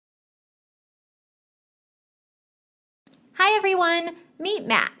Hi everyone, meet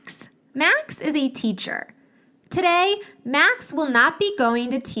Max. Max is a teacher. Today, Max will not be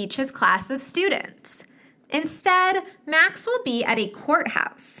going to teach his class of students. Instead, Max will be at a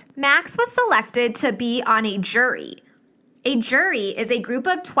courthouse. Max was selected to be on a jury. A jury is a group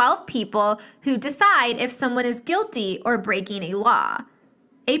of 12 people who decide if someone is guilty or breaking a law.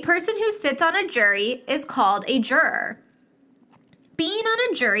 A person who sits on a jury is called a juror. Being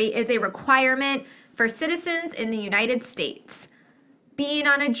on a jury is a requirement for citizens in the United States. Being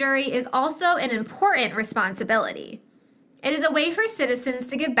on a jury is also an important responsibility. It is a way for citizens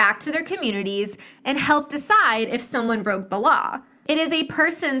to give back to their communities and help decide if someone broke the law. It is a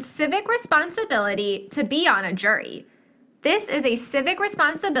person's civic responsibility to be on a jury. This is a civic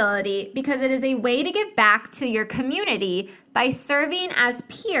responsibility because it is a way to give back to your community by serving as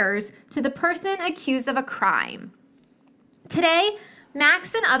peers to the person accused of a crime. Today,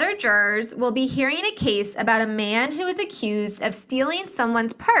 Max and other jurors will be hearing a case about a man who is accused of stealing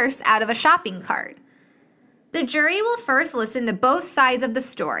someone's purse out of a shopping cart. The jury will first listen to both sides of the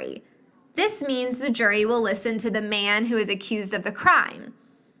story. This means the jury will listen to the man who is accused of the crime.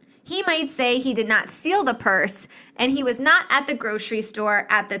 He might say he did not steal the purse and he was not at the grocery store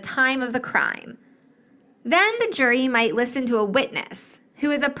at the time of the crime. Then the jury might listen to a witness,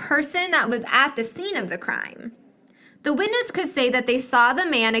 who is a person that was at the scene of the crime. The witness could say that they saw the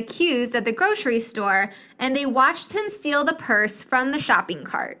man accused at the grocery store and they watched him steal the purse from the shopping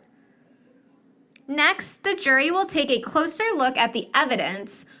cart. Next, the jury will take a closer look at the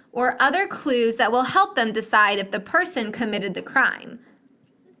evidence or other clues that will help them decide if the person committed the crime.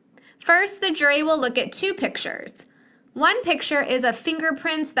 First, the jury will look at two pictures. One picture is of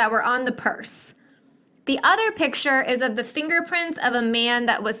fingerprints that were on the purse. The other picture is of the fingerprints of a man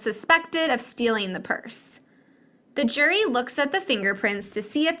that was suspected of stealing the purse. The jury looks at the fingerprints to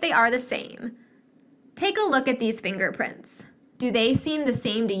see if they are the same. Take a look at these fingerprints. Do they seem the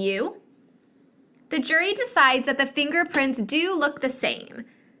same to you? The jury decides that the fingerprints do look the same.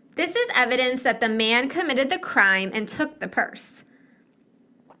 This is evidence that the man committed the crime and took the purse.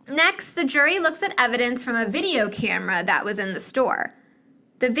 Next, the jury looks at evidence from a video camera that was in the store.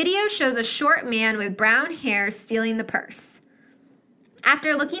 The video shows a short man with brown hair stealing the purse.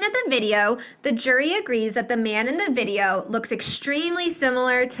 After looking at the video, the jury agrees that the man in the video looks extremely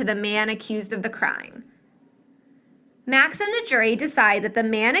similar to the man accused of the crime. Max and the jury decide that the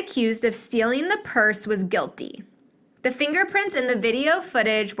man accused of stealing the purse was guilty. The fingerprints in the video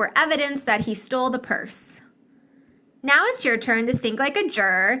footage were evidence that he stole the purse. Now it's your turn to think like a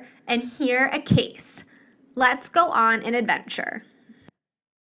juror and hear a case. Let's go on an adventure.